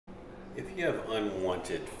If you have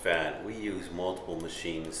unwanted fat, we use multiple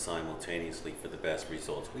machines simultaneously for the best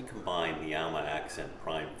results. We combine the Alma Accent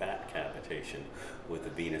Prime Fat Cavitation with the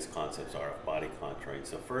Venus Concepts RF Body Contouring.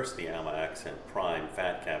 So first the Alma Accent Prime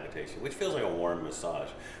Fat Cavitation, which feels like a warm massage,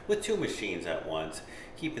 with two machines at once,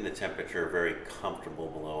 keeping the temperature very comfortable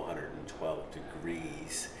below 112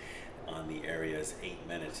 degrees on the areas, 8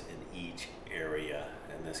 minutes in each area.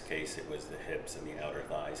 In this case, it was the hips and the outer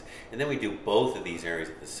thighs. And then we do both of these areas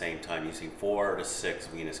at the same time using 4 to 6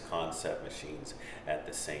 Venus Concept machines at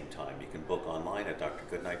the same time. You can book online at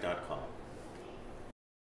drgoodnight.com.